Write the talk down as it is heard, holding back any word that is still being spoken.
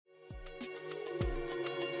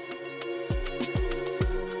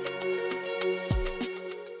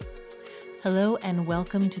Hello and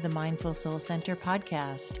welcome to the Mindful Soul Center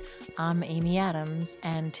podcast. I'm Amy Adams,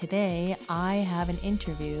 and today I have an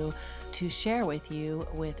interview to share with you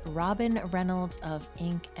with Robin Reynolds of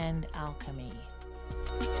Ink and Alchemy.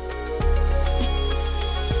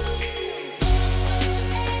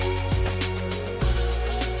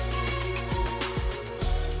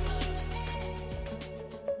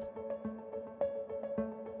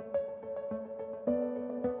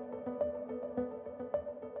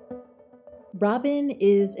 Robin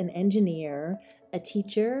is an engineer, a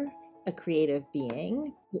teacher, a creative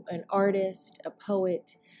being, an artist, a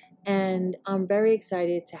poet, and I'm very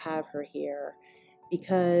excited to have her here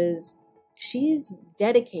because she's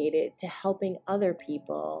dedicated to helping other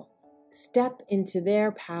people step into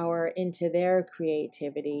their power, into their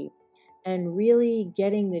creativity, and really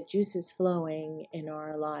getting the juices flowing in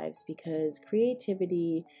our lives, because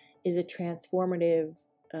creativity is a transformative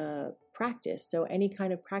practice. So any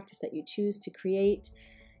kind of practice that you choose to create,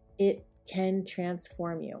 it can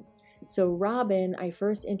transform you. So Robin, I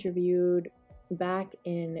first interviewed back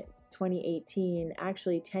in 2018,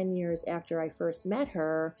 actually 10 years after I first met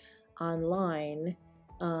her online,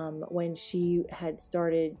 when she had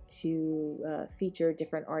started to feature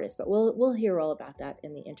different artists. But we'll hear all about that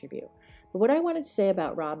in the interview. But what I wanted to say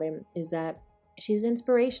about Robin is that she's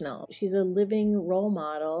inspirational. She's a living role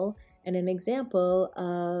model and an example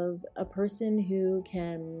of a person who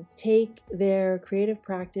can take their creative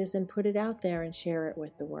practice and put it out there and share it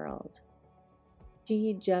with the world.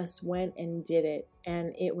 She just went and did it,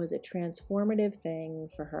 and it was a transformative thing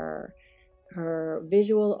for her. Her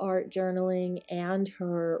visual art journaling and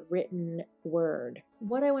her written word.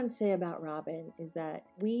 What I want to say about Robin is that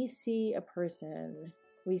we see a person,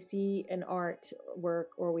 we see an artwork,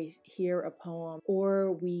 or we hear a poem,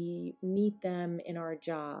 or we meet them in our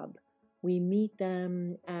job. We meet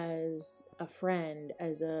them as a friend,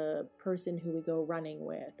 as a person who we go running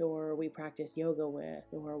with, or we practice yoga with,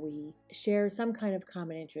 or we share some kind of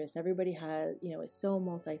common interest. Everybody has, is so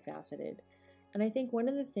multifaceted. And I think one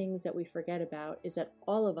of the things that we forget about is that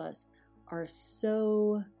all of us are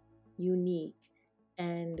so unique,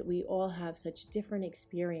 and we all have such different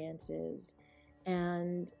experiences.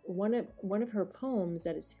 And one of her poems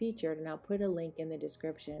that is featured, and I'll put a link in the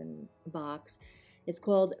description box, it's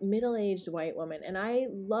called Middle-Aged White Woman. And I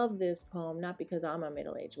love this poem, not because I'm a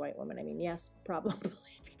middle-aged white woman. I mean, yes, probably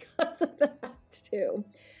because of that too.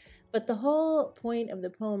 But the whole point of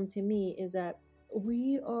the poem to me is that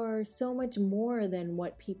we are so much more than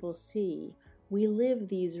what people see. We live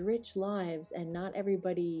these rich lives, and not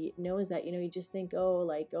everybody knows that. You just think,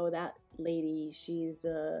 that lady, she's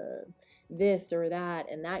this or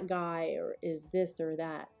that, and that guy is this or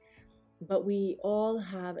that. But we all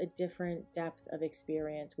have a different depth of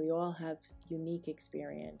experience. We all have unique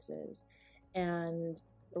experiences. And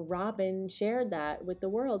Robin shared that with the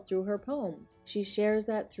world through her poem. She shares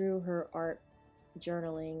that through her art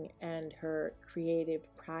journaling and her creative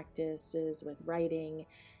practices with writing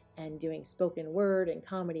and doing spoken word and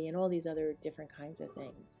comedy and all these other different kinds of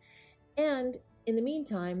things. And in the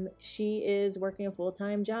meantime, she is working a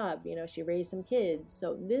full-time job. She raised some kids.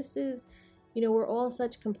 So this is, we're all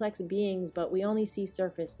such complex beings, but we only see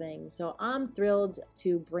surface things. So I'm thrilled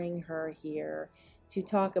to bring her here to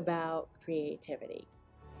talk about creativity.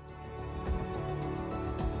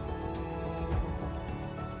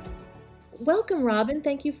 Welcome, Robin.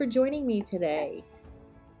 Thank you for joining me today.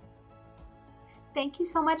 Thank you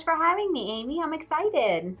so much for having me, Amy. I'm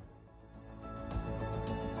excited.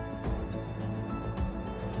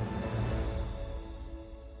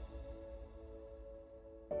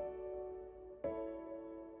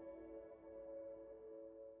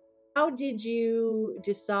 How did you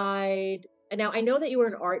decide? Now, I know that you were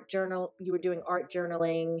doing art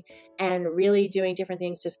journaling and really doing different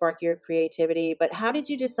things to spark your creativity, but how did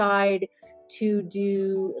you decide to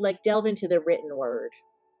delve into the written word?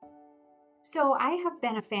 So I have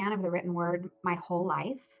been a fan of the written word my whole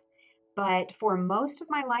life, but for most of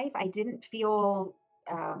my life, I didn't feel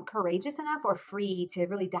courageous enough or free to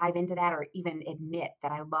really dive into that or even admit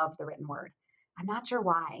that I love the written word. I'm not sure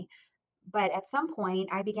why. But at some point,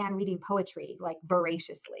 I began reading poetry like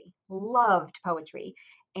voraciously, loved poetry,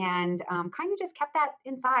 and kind of just kept that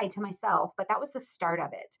inside to myself. But that was the start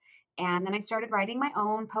of it. And then I started writing my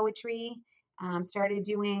own poetry, started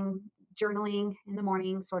doing journaling in the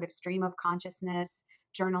morning, sort of stream of consciousness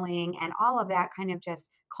journaling, and all of that kind of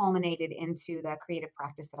just culminated into the creative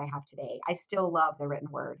practice that I have today. I still love the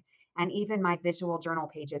written word. And even my visual journal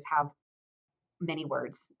pages have many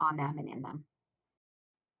words on them and in them.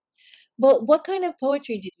 Well, what kind of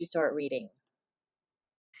poetry did you start reading?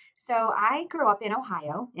 So I grew up in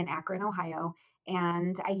Ohio, in Akron, Ohio,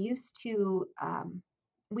 And I used to,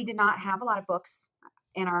 we did not have a lot of books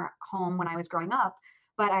in our home when I was growing up,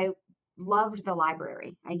 but I loved the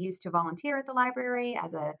library. I used to volunteer at the library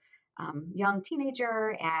as a young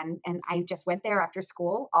teenager, and I just went there after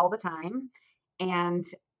school all the time. And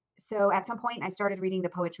so at some point, I started reading the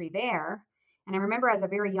poetry there. And I remember as a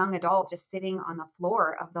very young adult, just sitting on the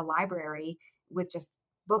floor of the library with just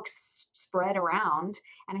books spread around.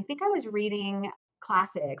 And I think I was reading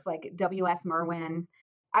classics like W.S. Merwin.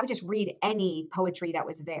 I would just read any poetry that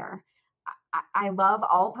was there. I love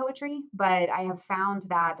all poetry, but I have found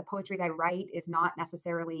that the poetry that I write is not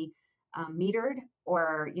necessarily metered,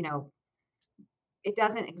 or, it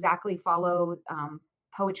doesn't exactly follow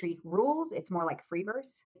poetry rules. It's more like free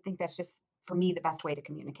verse. I think that's just, for me, the best way to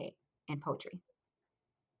communicate in poetry.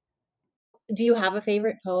 Do you have a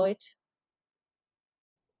favorite poet?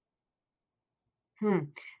 Hmm,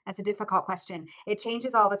 that's a difficult question. It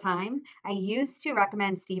changes all the time. I used to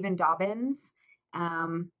recommend Stephen Dobbins.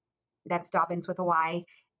 Um, that's Dobbins with a Y.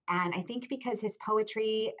 And I think because his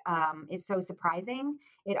poetry is so surprising,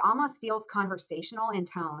 it almost feels conversational in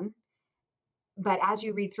tone. But as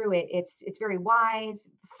you read through it, it's very wise,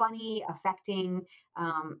 funny, affecting.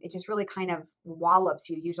 It just really kind of wallops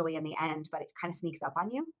you usually in the end, but it kind of sneaks up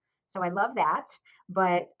on you. So I love that.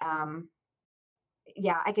 But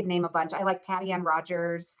yeah, I could name a bunch. I like Patty Ann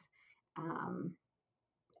Rogers. Um,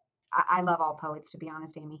 I love all poets, to be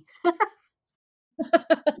honest, Amy.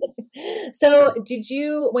 So, did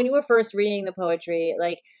you, when you were first reading the poetry,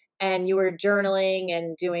 like, and you were journaling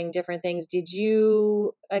and doing different things, did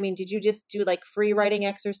you just do like free writing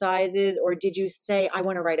exercises, or did you say, I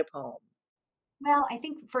want to write a poem? Well, I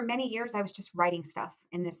think for many years I was just writing stuff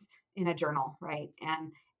in a journal, right?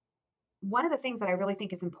 And one of the things that I really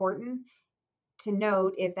think is important to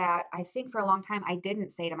note is that I think for a long time I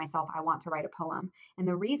didn't say to myself, I want to write a poem. And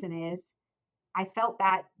the reason is I felt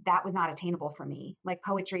that that was not attainable for me. Like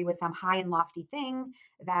poetry was some high and lofty thing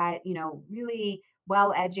that, really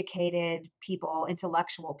well educated people,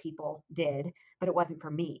 intellectual people did, but it wasn't for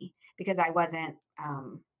me because I wasn't,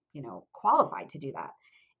 qualified to do that.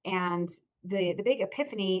 And the big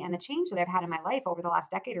epiphany and the change that I've had in my life over the last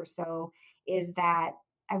decade or so is that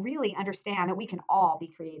I really understand that we can all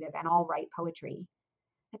be creative and all write poetry.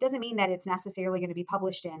 That doesn't mean that it's necessarily going to be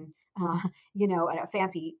published in, a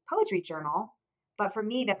fancy poetry journal. But for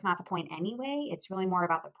me, that's not the point anyway. It's really more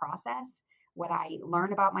about the process, what I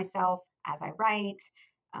learn about myself as I write.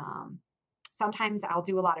 Um, Sometimes I'll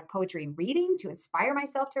do a lot of poetry reading to inspire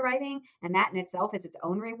myself to writing, and that in itself is its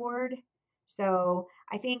own reward. So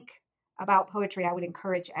I think about poetry, I would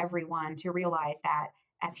encourage everyone to realize that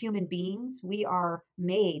as human beings, we are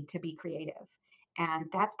made to be creative. And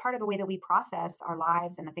that's part of the way that we process our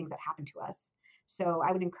lives and the things that happen to us. So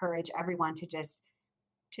I would encourage everyone to just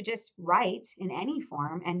write in any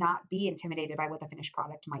form and not be intimidated by what the finished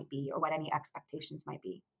product might be or what any expectations might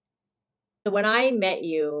be. So when I met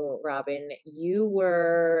you, Robin,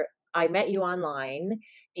 I met you online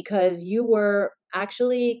because you were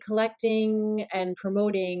actually collecting and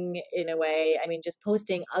promoting, in a way, I mean, just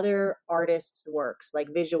posting other artists' works, like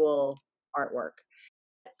visual artwork.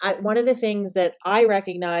 One of the things that I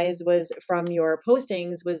recognized was from your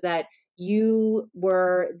postings was that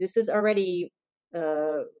this is already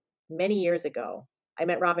uh, many years ago. I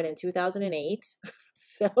met Robin in 2008.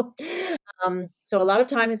 So, so a lot of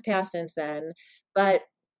time has passed since then, but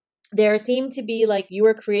there seemed to be like you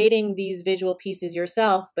were creating these visual pieces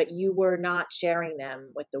yourself, but you were not sharing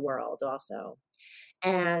them with the world also.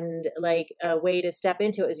 And like a way to step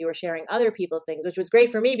into it is you were sharing other people's things, which was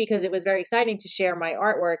great for me because it was very exciting to share my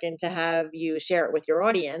artwork and to have you share it with your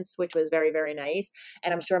audience, which was very, very nice.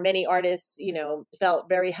 And I'm sure many artists, felt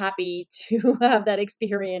very happy to have that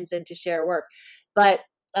experience and to share work. But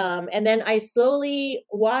and then I slowly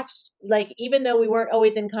watched, like, even though we weren't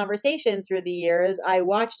always in conversation through the years, I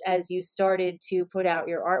watched as you started to put out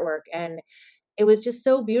your artwork. And it was just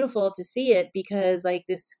so beautiful to see it because like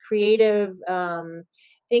this creative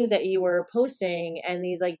things that you were posting and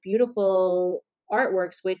these like beautiful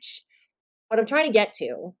artworks, which what I'm trying to get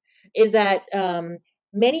to is that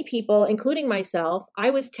many people, including myself, I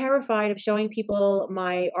was terrified of showing people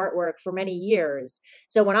my artwork for many years.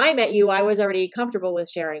 So when I met you, I was already comfortable with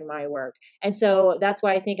sharing my work. And so that's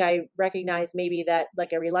why I think I recognized maybe that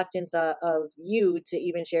like a reluctance of you to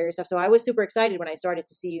even share your stuff. So I was super excited when I started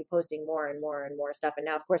to see you posting more and more and more stuff. And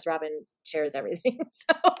now, of course, Robin shares everything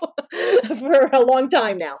so for a long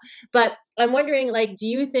time now. But I'm wondering, like, do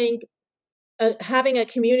you think having a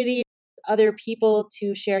community, other people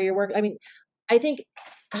to share your work. I mean, I think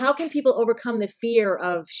how can people overcome the fear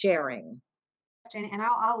of sharing? and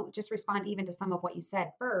I'll just respond even to some of what you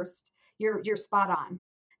said first. You're spot on.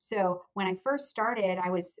 So when I first started,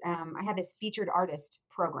 I had this featured artist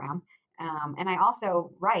program, and I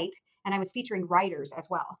also write, and I was featuring writers as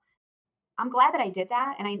well. I'm glad that I did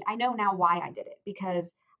that, and I know now why I did it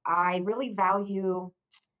because I really value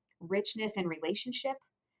richness in relationship.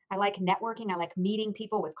 I like networking. I like meeting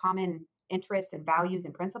people with common interests and values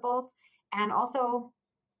and principles. And also,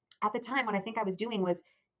 at the time, what I think I was doing was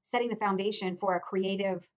setting the foundation for a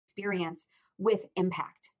creative experience with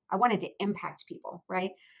impact. I wanted to impact people,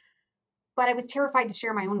 right? But I was terrified to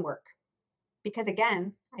share my own work because,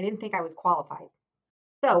 again, I didn't think I was qualified.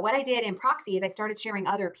 So, what I did in proxy is I started sharing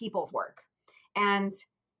other people's work. And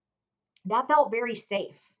that felt very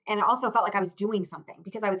safe. And it also felt like I was doing something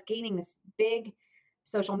because I was gaining this big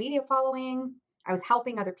social media following. I was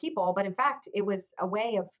helping other people, but in fact, it was a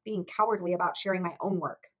way of being cowardly about sharing my own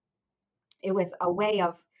work. It was a way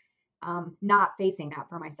of not facing that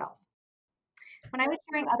for myself. When I was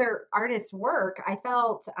sharing other artists' work, I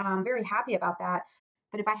felt very happy about that.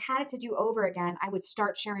 But if I had it to do over again, I would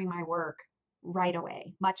start sharing my work right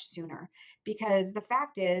away, much sooner. Because the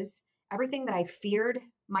fact is, everything that I feared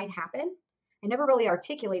might happen, I never really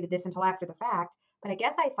articulated this until after the fact, but I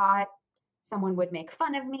guess I thought someone would make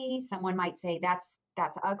fun of me. Someone might say, that's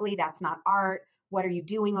ugly. That's not art. What are you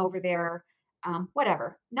doing over there?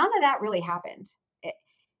 Whatever. None of that really happened.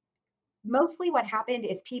 Mostly what happened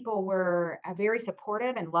is people were very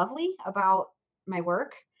supportive and lovely about my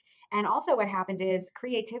work. And also, what happened is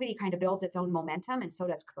creativity kind of builds its own momentum, and so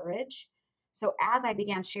does courage. So, as I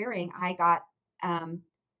began sharing, I got um,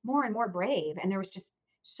 more and more brave, and there was just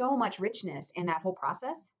so much richness in that whole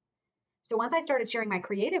process. So, once I started sharing my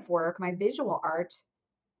creative work, my visual art,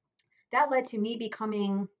 that led to me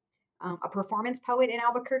becoming a performance poet in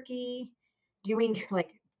Albuquerque, doing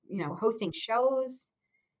like, hosting shows.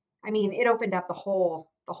 I mean, it opened up the whole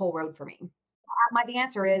road for me. The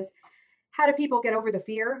answer is, how do people get over the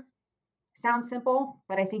fear? Sounds simple,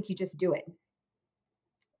 but I think you just do it.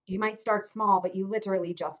 You might start small, but you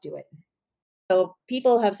literally just do it. So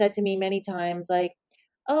people have said to me many times, like,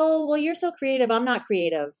 oh, well, you're so creative. I'm not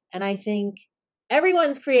creative. And I think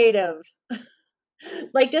everyone's creative.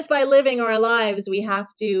 Like just by living our lives, we have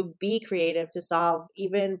to be creative to solve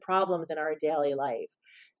even problems in our daily life.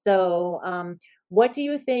 So, what do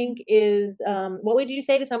you think what would you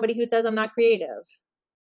say to somebody who says I'm not creative?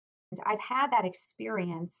 I've had that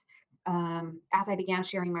experience as I began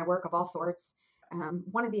sharing my work of all sorts.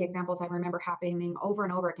 One of the examples I remember happening over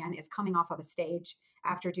and over again is coming off of a stage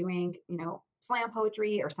after doing, slam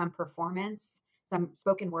poetry or some performance, some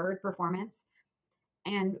spoken word performance.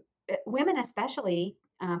 And women, especially,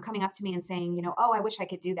 coming up to me and saying, oh, I wish I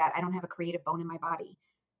could do that. I don't have a creative bone in my body.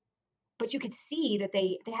 But you could see that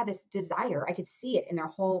they had this desire. I could see it in their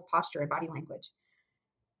whole posture and body language.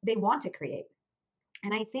 They want to create.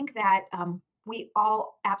 And I think that we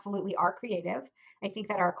all absolutely are creative. I think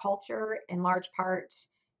that our culture, in large part,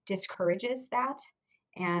 discourages that.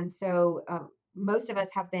 And so most of us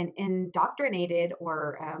have been indoctrinated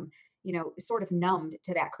or, sort of numbed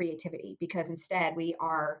to that creativity because instead we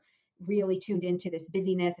are really tuned into this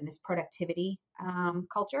busyness and this productivity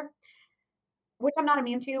culture, which I'm not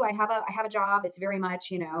immune to. I have a job. It's very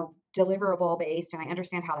much, deliverable based, and I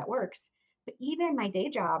understand how that works. But even my day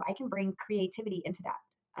job, I can bring creativity into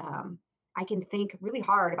that. I can think really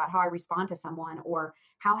hard about how I respond to someone or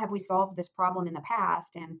how have we solved this problem in the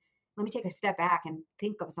past. And let me take a step back and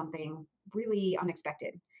think of something really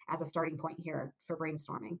unexpected as a starting point here for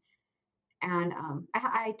brainstorming. And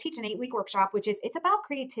I teach an 8-week workshop, which is it's about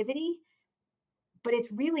creativity, but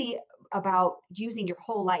it's really about using your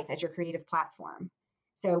whole life as your creative platform.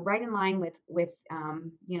 So right in line with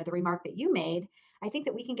the remark that you made, I think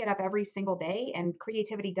that we can get up every single day, and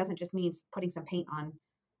creativity doesn't just mean putting some paint on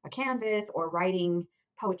a canvas or writing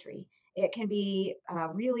poetry. It can be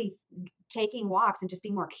really taking walks and just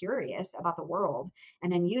being more curious about the world,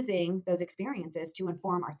 and then using those experiences to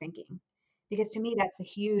inform our thinking. Because to me, that's the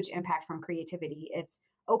huge impact from creativity. It's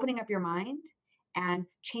opening up your mind and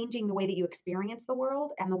changing the way that you experience the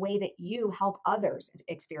world and the way that you help others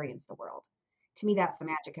experience the world. To me, that's the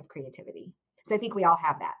magic of creativity. So I think we all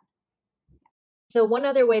have that. So one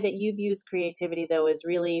other way that you've used creativity, though, is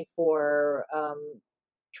really for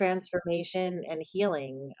transformation and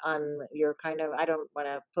healing on your kind of, I don't want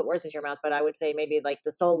to put words into your mouth, but I would say maybe like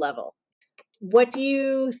the soul level. What do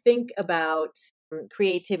you think about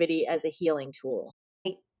creativity as a healing tool?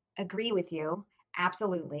 I agree with you.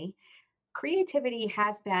 Absolutely. Creativity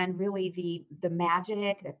has been really the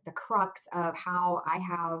magic, the crux of how I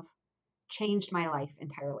have changed my life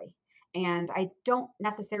entirely. And I don't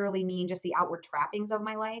necessarily mean just the outward trappings of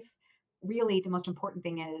my life, really the most important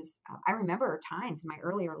thing is I remember times in my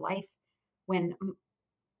earlier life when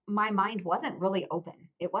my mind wasn't really open.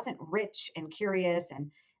 It wasn't rich and curious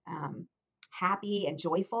and um, happy and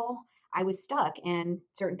joyful. I was stuck in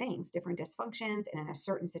certain things, different dysfunctions, and in a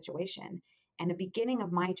certain situation. And the beginning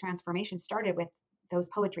of my transformation started with those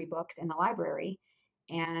poetry books in the library.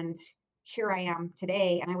 And here I am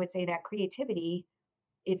today. And I would say that creativity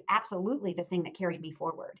is absolutely the thing that carried me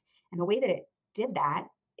forward. And the way that it did that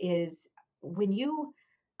is when you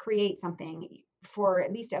create something for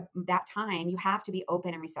at least that time, you have to be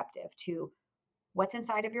open and receptive to what's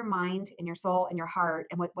inside of your mind and your soul and your heart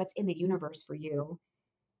and what's in the universe for you.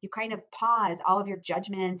 You kind of pause all of your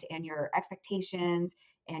judgment and your expectations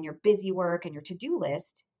and your busy work and your to-do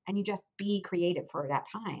list, and you just be creative for that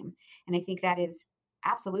time. And I think that is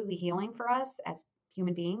absolutely healing for us as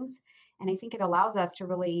human beings. And I think it allows us to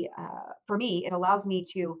really, for me, it allows me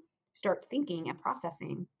to start thinking and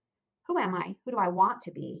processing, who am I? Who do I want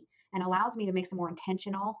to be? And allows me to make some more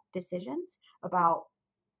intentional decisions about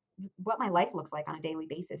what my life looks like on a daily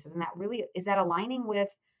basis. Is that aligning with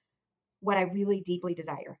what I really deeply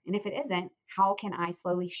desire? And if it isn't, how can I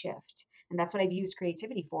slowly shift? And that's what I've used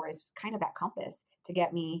creativity for, is kind of that compass to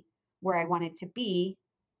get me where I wanted to be.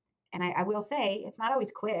 And I will say it's not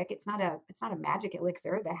always quick. It's not a magic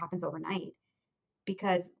elixir that happens overnight,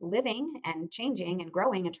 because living and changing and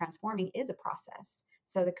growing and transforming is a process.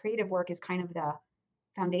 So the creative work is kind of the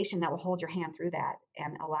foundation that will hold your hand through that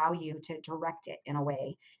and allow you to direct it in a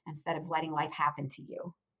way instead of letting life happen to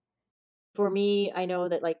you. For me, I know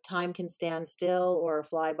that like time can stand still or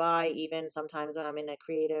fly by, even sometimes when I'm in a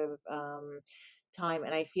creative time.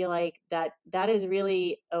 And I feel like that is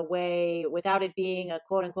really a way, without it being a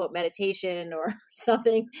quote unquote meditation or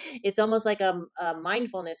something. It's almost like a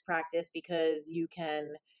mindfulness practice, because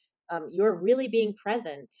you're really being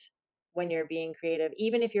present when you're being creative,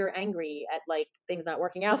 even if you're angry at like things not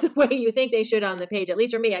working out the way you think they should on the page. At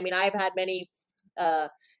least for me, I mean, I've had many uh,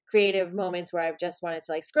 creative moments where I've just wanted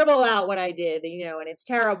to like scribble out what I did, and it's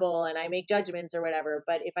terrible and I make judgments or whatever.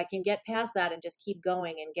 But if I can get past that and just keep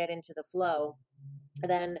going and get into the flow,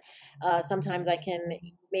 then sometimes I can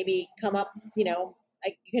maybe come up, you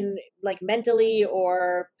can like mentally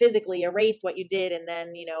or physically erase what you did, and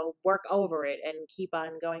then, work over it and keep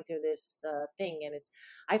on going through this thing. And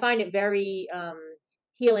I find it very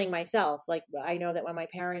healing myself. Like, I know that when my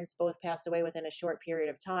parents both passed away within a short period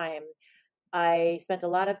of time, I spent a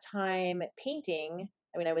lot of time painting.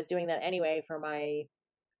 I mean, I was doing that anyway for my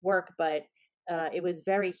work, but it was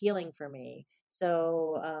very healing for me.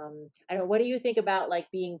 So I don't know. What do you think about like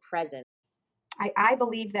being present? I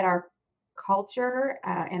believe that our culture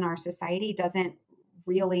and our society doesn't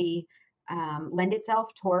really lend itself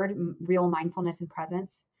toward real mindfulness and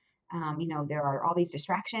presence. There are all these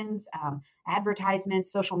distractions,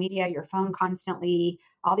 advertisements, social media, your phone constantly,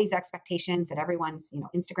 all these expectations that everyone's,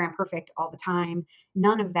 Instagram perfect all the time.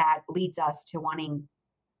 None of that leads us to wanting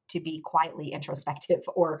to be quietly introspective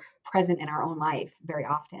or present in our own life very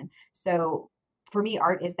often. So for me,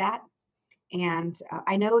 art is that. And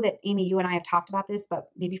I know that, Amy, you and I have talked about this, but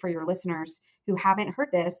maybe for your listeners who haven't heard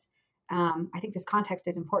this, I think this context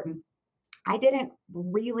is important. I didn't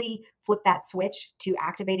really flip that switch to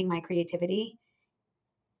activating my creativity.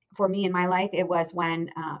 For me in my life, it was when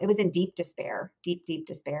it was in deep despair, deep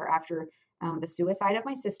despair after the suicide of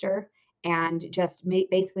my sister, and just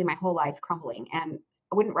basically my whole life crumbling. And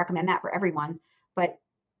I wouldn't recommend that for everyone. But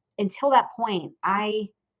until that point, I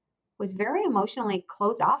was very emotionally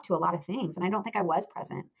closed off to a lot of things, and I don't think I was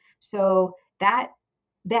present. So that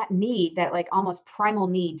need, that like almost primal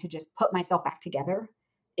need to just put myself back together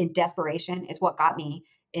in desperation, is what got me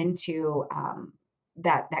into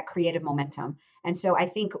that creative momentum. And so I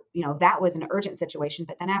think, that was an urgent situation.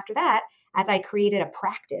 But then after that, as I created a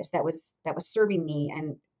practice that was serving me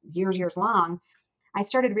and years long, I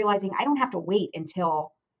started realizing I don't have to wait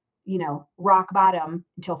until, rock bottom,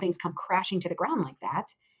 until things come crashing to the ground like that.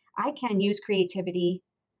 I can use creativity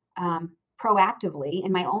proactively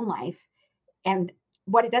in my own life. And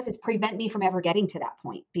what it does is prevent me from ever getting to that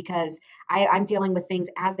point, because I'm dealing with things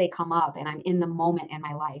as they come up and I'm in the moment in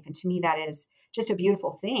my life. And to me, that is just a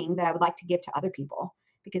beautiful thing that I would like to give to other people,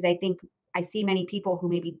 because I think I see many people who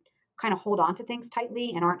maybe kind of hold on to things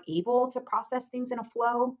tightly and aren't able to process things in a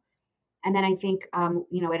flow. And then I think,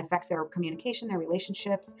 it affects their communication, their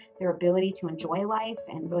relationships, their ability to enjoy life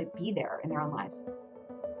and really be there in their own lives.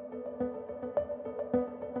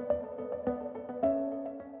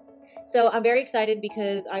 So I'm very excited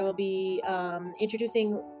because I will be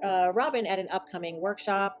introducing Robin at an upcoming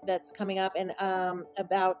workshop that's coming up, and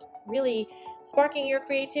about really sparking your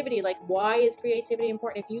creativity. Like, why is creativity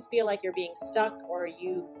important? If you feel like you're being stuck or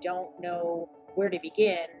you don't know where to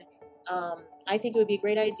begin, I think it would be a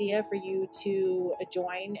great idea for you to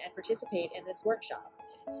join and participate in this workshop.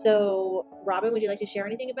 So, Robin, would you like to share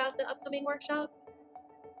anything about the upcoming workshop?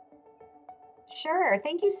 Sure.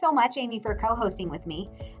 Thank you so much, Amy, for co-hosting with me.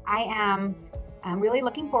 I'm really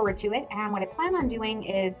looking forward to it. And what I plan on doing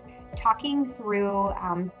is talking through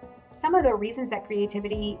some of the reasons that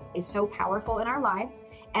creativity is so powerful in our lives,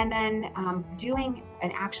 and then doing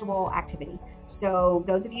an actual activity. So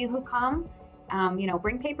those of you who come,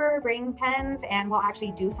 bring paper, bring pens, and we'll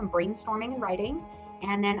actually do some brainstorming and writing.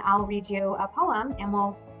 And then I'll read you a poem, and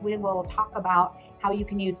we will talk about how you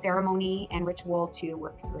can use ceremony and ritual to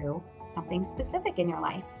work through something specific in your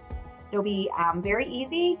life. It'll be very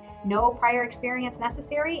easy, no prior experience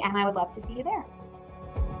necessary, and I would love to see you there.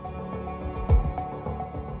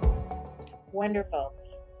 Wonderful.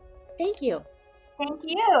 Thank you. Thank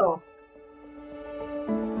you.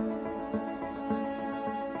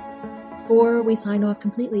 Before we sign off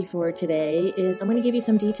completely for today, I'm going to give you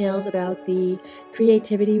some details about the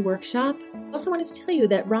creativity workshop. I also wanted to tell you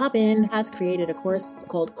that Robin has created a course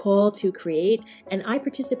called Call to Create, and I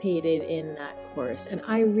participated in that course, and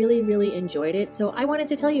I really, really enjoyed it. So I wanted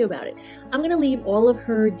to tell you about it. I'm going to leave all of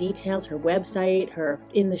her details, her website,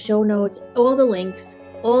 in the show notes, all the links,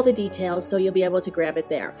 all the details, so you'll be able to grab it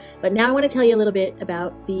there. But now I want to tell you a little bit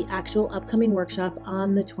about the actual upcoming workshop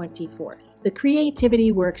on the 24th. The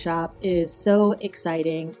creativity workshop is so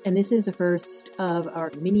exciting, and this is the first of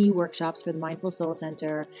our mini workshops for the Mindful Soul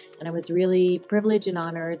Center, and I was really privileged and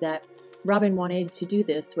honored that Robin wanted to do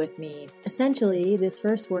this with me. Essentially, this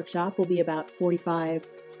first workshop will be about 45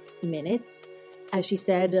 minutes, as she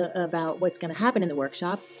said, about what's going to happen in the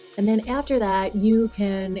workshop, and then after that, you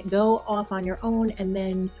can go off on your own and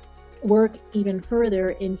then work even further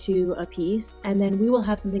into a piece, and then we will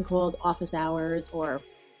have something called office hours, or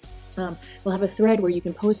we'll have a thread where you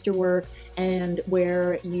can post your work and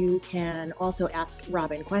where you can also ask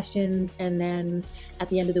Robin questions. And then at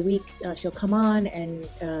the end of the week, she'll come on and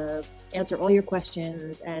answer all your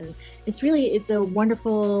questions. And it's a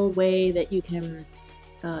wonderful way that you can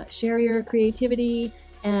share your creativity.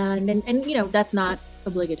 And that's not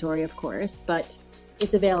obligatory, of course, but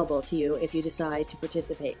it's available to you if you decide to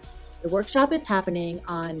participate. The workshop is happening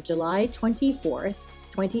on July 24th,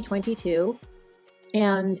 2022.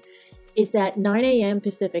 And it's at 9 a.m.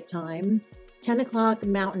 Pacific time, 10 o'clock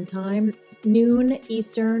Mountain time, noon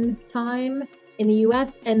Eastern time in the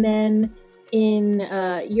U.S. And then in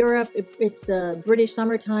Europe, it's British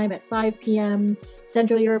summertime at 5 p.m.,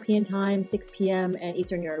 Central European time, 6 p.m., and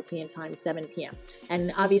Eastern European time, 7 p.m.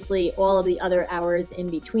 And obviously all of the other hours in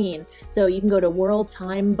between. So you can go to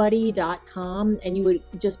worldtimebuddy.com and you would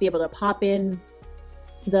just be able to pop in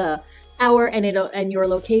the hour and your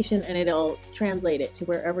location, and it'll translate it to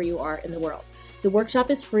wherever you are in the world. The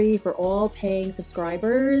workshop is free for all paying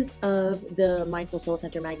subscribers of the Mindful Soul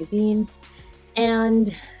Center magazine,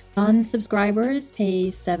 and non-subscribers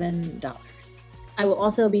pay $7. I will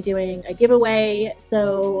also be doing a giveaway,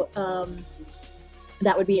 so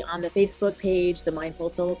that would be on the Facebook page, the Mindful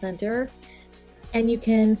Soul Center, and you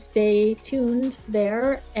can stay tuned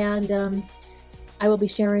there, and I will be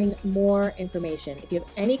sharing more information. If you have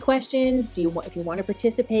any questions, if you want to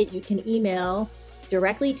participate, you can email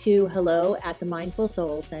directly to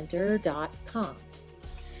hello@themindfulsoulcenter.com.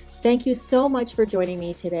 Thank you so much for joining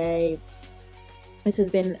me today. This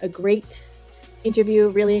has been a great interview,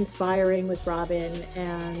 really inspiring with Robin,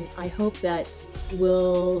 and I hope that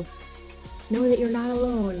we'll know that you're not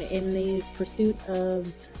alone in these pursuit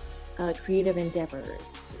of creative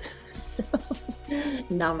endeavors. So,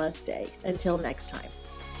 namaste. Until next time.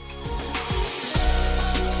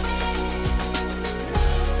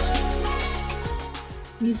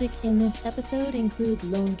 Music in this episode includes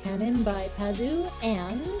Lone Cannon by Pazu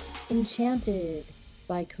and Enchanted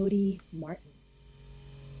by Cody Martin.